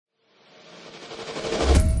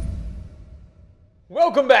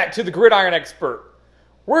Welcome back to the Gridiron Expert.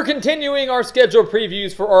 We're continuing our schedule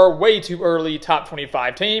previews for our way too early top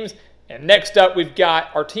 25 teams. And next up, we've got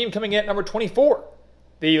our team coming in at number 24,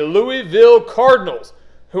 the Louisville Cardinals,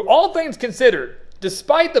 who, all things considered,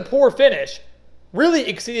 despite the poor finish, really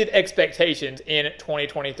exceeded expectations in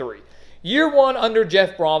 2023. Year one under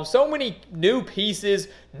Jeff Brom, so many new pieces,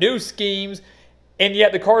 new schemes, and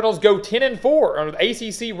yet the Cardinals go 10-4 on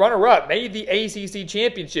the ACC runner-up, made the ACC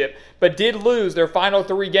championship, but did lose their final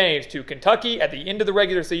 3 games to Kentucky at the end of the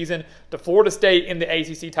regular season, to Florida State in the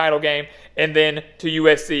ACC title game, and then to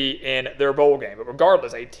USC in their bowl game. But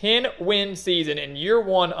regardless, a 10-win season in year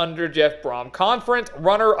one under Jeff Brom, conference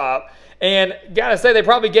runner-up, and gotta say, they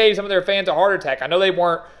probably gave some of their fans a heart attack. I know they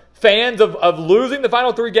weren't fans of losing the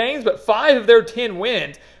final 3 games, but 5 of their 10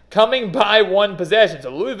 wins coming by 1 possession.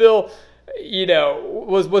 So Louisville,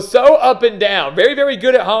 was so up and down. Very, very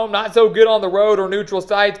good at home, not so good on the road or neutral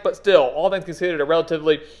sites, but still, all things considered, a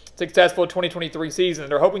relatively successful 2023 season.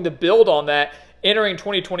 They're hoping to build on that entering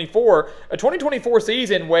 2024, a 2024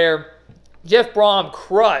 season where Jeff Brom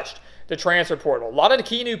crushed the transfer portal. A lot of the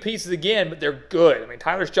key new pieces again, but they're good. I mean,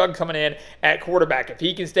 Tyler Shugg coming in at quarterback. If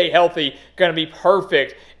he can stay healthy, going to be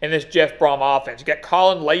perfect in this Jeff Brom offense. You got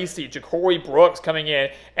Colin Lacey, Ja'Cory Brooks coming in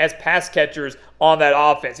as pass catchers on that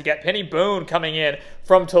offense. You got Penny Boone coming in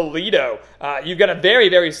from Toledo. You've got a very,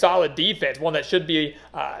 very solid defense, one that should be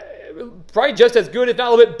probably just as good, if not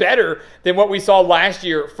a little bit better, than what we saw last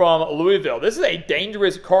year from Louisville. This is a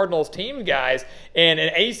dangerous Cardinals team, guys, and an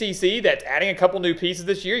ACC that's adding a couple new pieces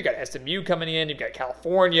this year. You got SMU coming in, you've got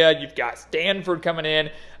California, you've got Stanford coming in,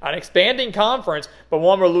 an expanding conference, but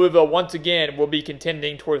one where Louisville once again will be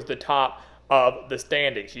contending towards the top of the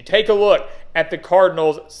standings. You take a look at the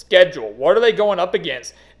Cardinals' schedule. What are they going up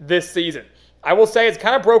against this season? I will say it's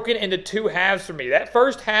kind of broken into 2 halves for me. That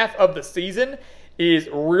first half of the season is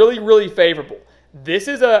really, really favorable. This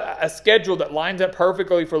is a schedule that lines up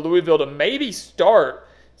perfectly for Louisville to maybe start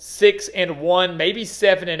 6-1, maybe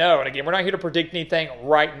 7-0. And again, we're not here to predict anything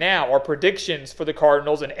right now. Our predictions for the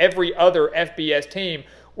Cardinals and every other FBS team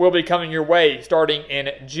will be coming your way starting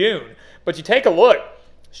in June. But you take a look,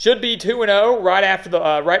 should be 2-0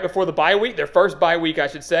 right before the bye week, their first bye week, I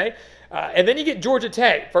should say. And then you get Georgia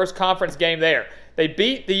Tech, first conference game there. They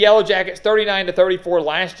beat the Yellow Jackets 39-34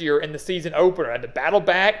 last year in the season opener. Had to battle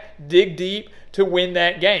back, dig deep to win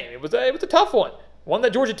that game. It was a tough one. One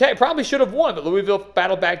that Georgia Tech probably should have won, but Louisville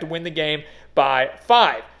battled back to win the game by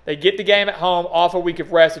 5. They get the game at home off a week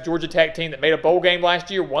of rest. A Georgia Tech team that made a bowl game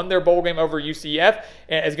last year, won their bowl game over UCF,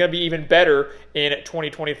 and is going to be even better in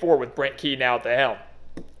 2024 with Brent Key now at the helm.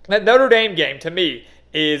 That Notre Dame game, to me,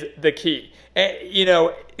 is the key. And,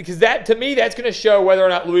 because that, to me, that's going to show whether or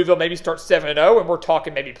not Louisville maybe starts 7-0, and we're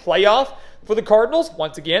talking maybe playoff for the Cardinals.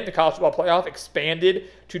 Once again, the college football playoff expanded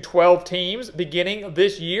to 12 teams beginning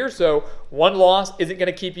this year, so 1 loss isn't going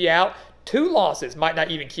to keep you out. 2 losses might not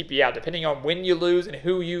even keep you out, depending on when you lose and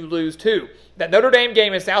who you lose to. That Notre Dame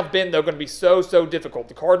game in South Bend, though, going to be so difficult.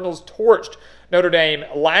 The Cardinals torched Notre Dame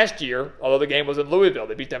last year, although the game was in Louisville.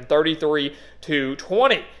 They beat them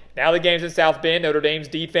 33-20. Now the game's in South Bend. Notre Dame's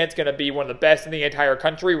defense going to be one of the best in the entire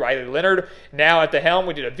country. Riley Leonard now at the helm.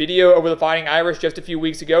 We did a video over the Fighting Irish just a few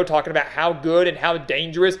weeks ago talking about how good and how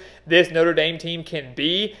dangerous this Notre Dame team can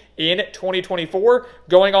be in 2024.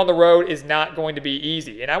 Going on the road is not going to be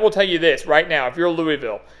easy. And I will tell you this right now, if you're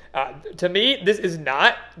Louisville, to me, this is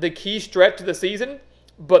not the key stretch of the season,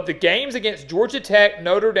 but the games against Georgia Tech,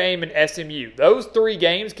 Notre Dame, and SMU, those 3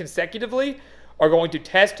 games consecutively are going to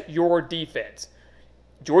test your defense.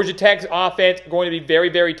 Georgia Tech's offense going to be very,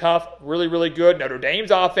 very tough, really, really good. Notre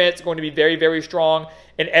Dame's offense going to be very, very strong.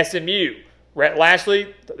 And SMU, Rhett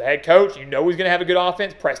Lashley, the head coach, he's going to have a good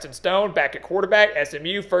offense. Preston Stone back at quarterback.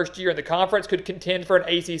 SMU, first year in the conference, could contend for an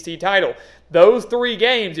ACC title. Those 3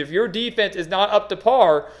 games, if your defense is not up to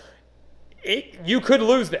par, you could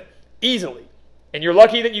lose them easily. And you're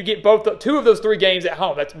lucky that you get 2 of those 3 games at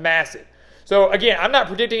home. That's massive. So, again, I'm not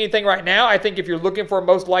predicting anything right now. I think if you're looking for a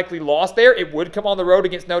most likely loss there, it would come on the road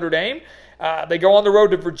against Notre Dame. They go on the road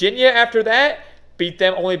to Virginia after that, beat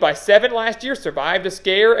them only by 7 last year, survived a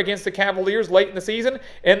scare against the Cavaliers late in the season,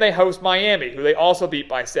 and they host Miami, who they also beat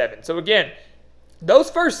by 7. So, again, those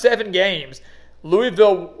first 7 games,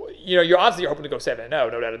 Louisville, you're obviously hoping to go 7-0,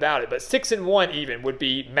 no doubt about it, but 6-1 even would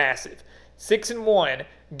be massive. 6-1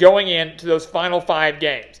 going into those final 5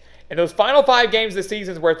 games. And those final 5 games of the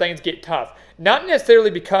season is where things get tough. Not necessarily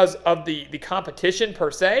because of the competition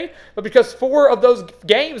per se, but because 4 of those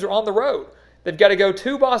games are on the road. They've got to go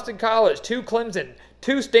to Boston College, to Clemson,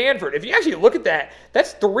 to Stanford. If you actually look at that,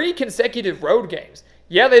 that's 3 consecutive road games.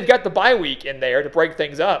 Yeah, they've got the bye week in there to break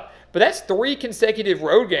things up, but that's 3 consecutive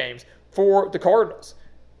road games for the Cardinals.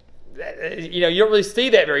 You don't really see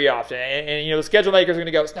that very often. And the schedule makers are going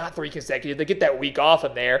to go, it's not 3 consecutive. They get that week off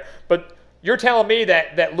in there. But you're telling me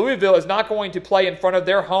that Louisville is not going to play in front of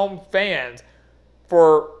their home fans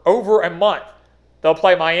for over a month. They'll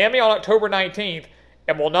play Miami on October 19th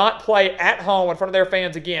and will not play at home in front of their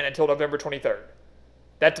fans again until November 23rd.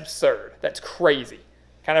 That's absurd. That's crazy.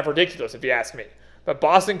 Kind of ridiculous if you ask me. But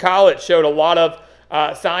Boston College showed a lot of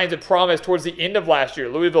signs of promise towards the end of last year.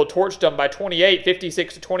 Louisville torched them by 28,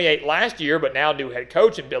 56-28 last year, but now new head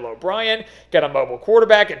coach and Bill O'Brien, got a mobile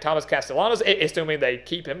quarterback and Thomas Castellanos, assuming they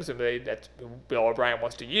keep him, assuming that's who Bill O'Brien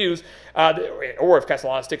wants to use, or if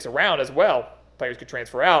Castellanos sticks around as well, players could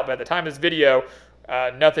transfer out. But at the time of this video,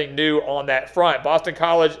 nothing new on that front. Boston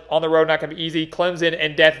College on the road, not going to be easy. Clemson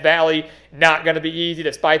and Death Valley, not going to be easy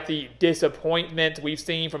despite the disappointment we've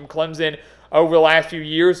seen from Clemson over the last few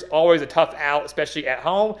years. Always a tough out, especially at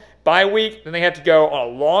home. Bye week, then they have to go on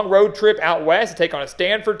a long road trip out west to take on a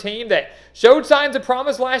Stanford team that showed signs of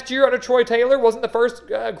promise last year under Troy Taylor. Wasn't the first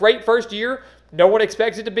great first year. No one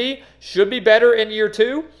expects it to be. Should be better in year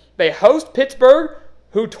 2. They host Pittsburgh,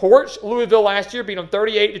 who torched Louisville last year, beat them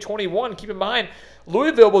 38-21. Keep in mind,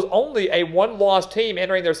 Louisville was only a 1-loss team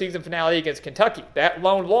entering their season finale against Kentucky. That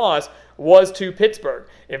lone loss was to Pittsburgh.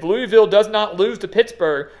 If Louisville does not lose to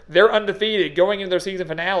Pittsburgh, they're undefeated going into their season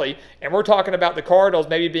finale, and we're talking about the Cardinals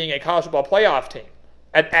maybe being a college football playoff team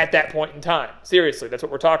at that point in time. Seriously, that's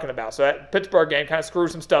what we're talking about. So that Pittsburgh game kind of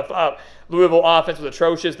screws some stuff up. Louisville offense was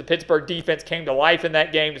atrocious. The Pittsburgh defense came to life in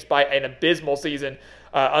that game despite an abysmal season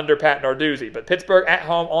under Pat Narduzzi. But Pittsburgh at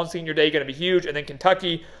home on senior day going to be huge. And then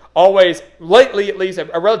Kentucky, always, lately at least,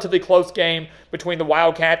 a relatively close game between the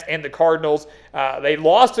Wildcats and the Cardinals. They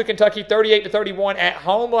lost to Kentucky 38-31 at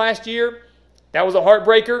home last year. That was a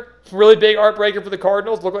heartbreaker, really big heartbreaker for the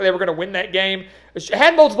Cardinals. Looked like they were going to win that game.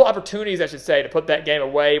 Had multiple opportunities, I should say, to put that game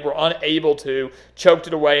away. Were unable to. Choked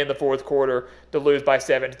it away in the fourth quarter to lose by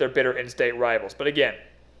 7 to their bitter in-state rivals. But again,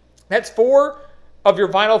 that's 4 of your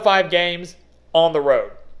final 5 games on the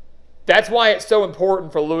road. That's why it's so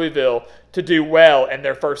important for Louisville to do well in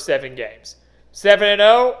their first 7 games.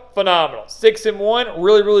 7-0, phenomenal. 6-1,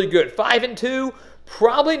 really, really good. 5-2,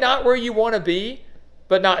 probably not where you want to be,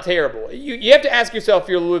 but not terrible. You have to ask yourself, if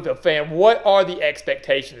you're a Louisville fan, what are the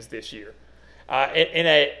expectations this year? In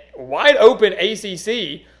a wide-open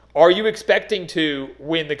ACC, are you expecting to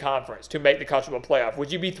win the conference, to make the college football playoff?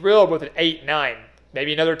 Would you be thrilled with an 8-9,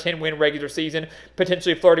 maybe another 10-win regular season,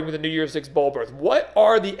 potentially flirting with a New Year's Six bowl berth? What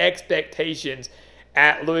are the expectations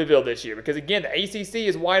at Louisville this year? Because, again, the ACC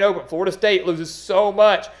is wide open. Florida State loses so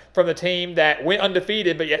much from the team that went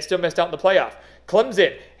undefeated but yet still missed out in the playoff.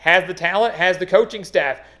 Clemson has the talent, has the coaching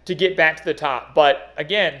staff to get back to the top, but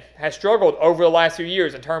again, has struggled over the last few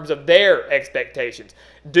years in terms of their expectations.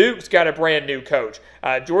 Duke's got a brand new coach.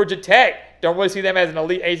 Georgia Tech, don't really see them as an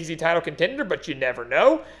elite ACC title contender, but you never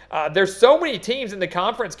know. There's so many teams in the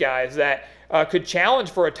conference, guys, that could challenge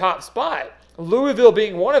for a top spot, Louisville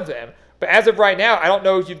being one of them. But as of right now, I don't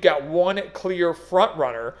know if you've got one clear front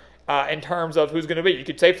runner in terms of who's going to be. You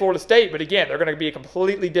could say Florida State, but again, they're going to be a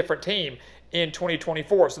completely different team in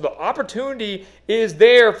 2024. So the opportunity is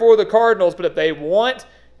there for the Cardinals, but if they want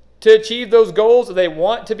to achieve those goals, if they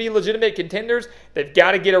want to be legitimate contenders, they've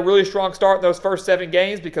got to get a really strong start in those first 7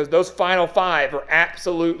 games because those final 5 are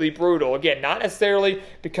absolutely brutal. Again, not necessarily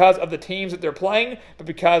because of the teams that they're playing, but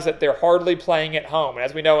because that they're hardly playing at home. And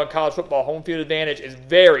as we know in college football, home field advantage is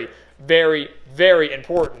very, very, very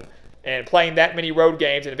important. And playing that many road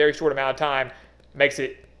games in a very short amount of time makes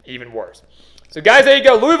it even worse. So, guys, there you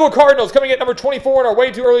go. Louisville Cardinals coming at number 24 in our way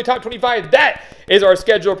too early top 25. That is our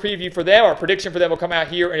schedule preview for them. Our prediction for them will come out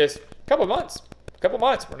here in just a couple of months.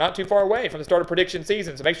 We're not too far away from the start of prediction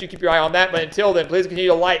season, so make sure you keep your eye on that. But until then, please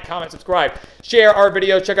continue to like, comment, subscribe, share our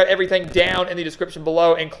videos. Check out everything down in the description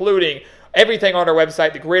below, including everything on our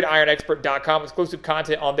website, thegridironexpert.com. Exclusive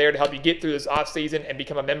content on there to help you get through this offseason and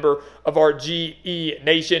become a member of our GE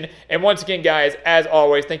Nation. And once again, guys, as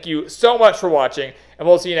always, thank you so much for watching, and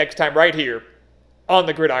we'll see you next time right here on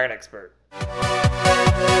the Gridiron Expert.